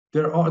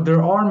there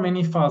are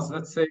many files.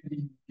 Let's say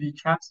we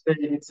can say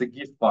it's a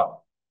GIF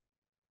file.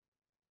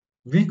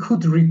 We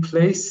could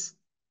replace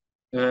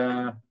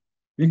uh,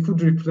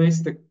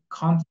 the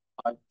content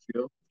type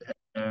field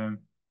um,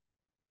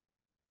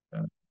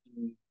 uh,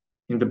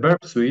 in the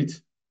Burp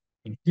Suite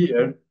in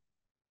here.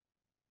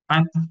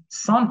 And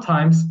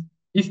sometimes,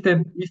 if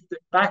the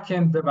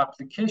backend web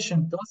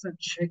application doesn't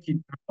check it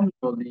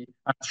manually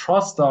and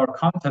trust our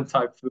content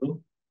type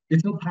field,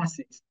 it will pass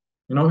it.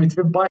 It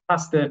will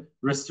bypass the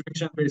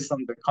restriction based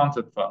on the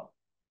content file.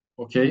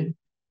 Okay.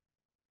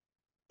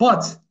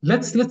 But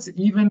let's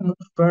even move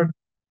further.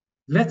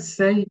 Let's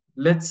say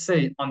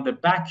on the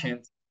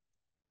backend,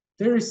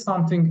 there is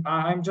something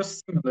I'm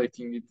just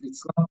simulating it.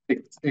 It's not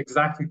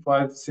exactly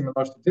quite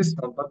similar to this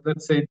one, but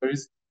let's say there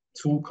is a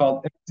tool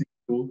called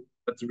ExifTool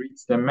that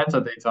reads the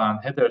metadata and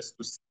headers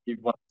to see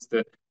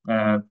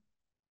uh,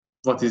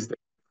 what is the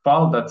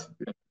file that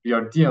we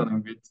are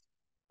dealing with.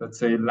 Let's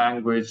say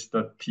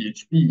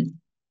language.php.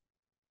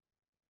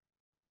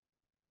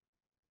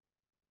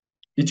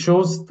 It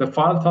shows the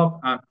file type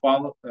and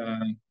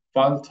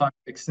file type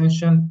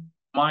extension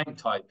MIME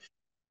type,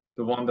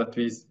 the one that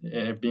is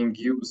being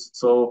used.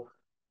 So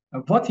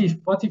what if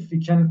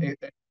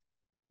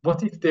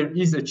there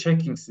is a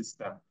checking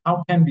system?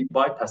 How can we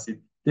bypass it?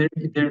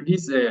 There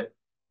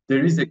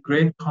is a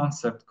great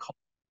concept called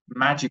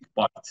magic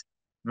byte.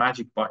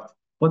 Magic byte.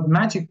 What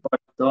magic byte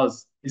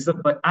does is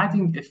that by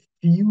adding a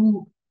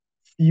few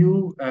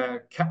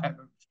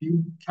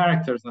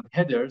characters and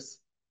headers,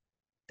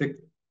 the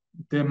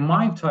the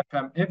MIME type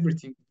and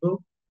everything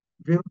will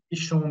be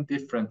shown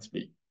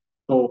differently.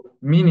 So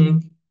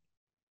meaning,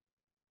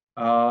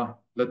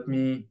 let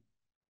me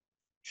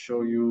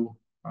show you.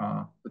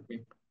 Let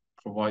me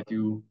provide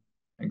you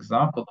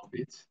example of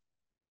it.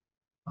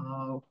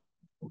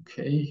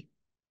 Okay,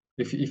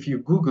 if you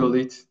Google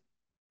it,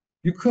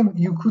 you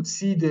could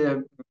see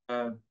the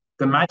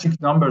magic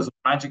numbers or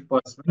magic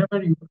bytes.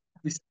 Whenever you put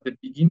this at the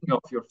beginning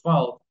of your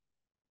file,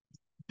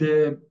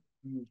 the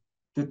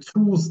the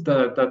tools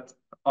that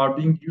are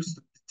being used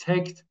to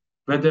detect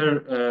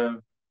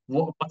whether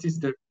what is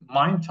the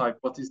MIME type,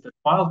 what is the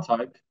file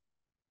type,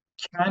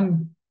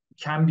 can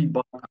be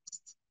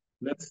bypassed.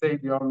 Let's say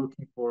we are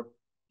looking for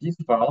this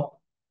file.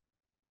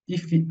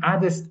 If we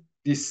add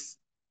this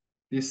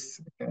this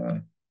uh,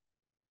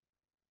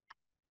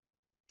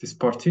 this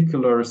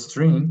particular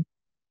string,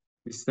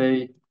 we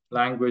say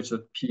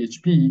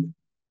language.php.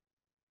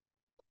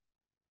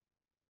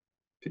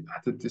 We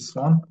added this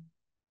one,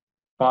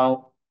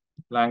 file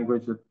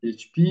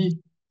language.php.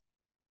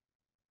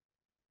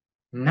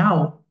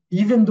 Now,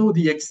 even though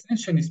the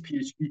extension is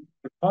PHP,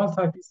 the file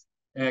type is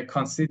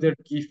considered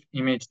GIF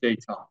image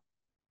data.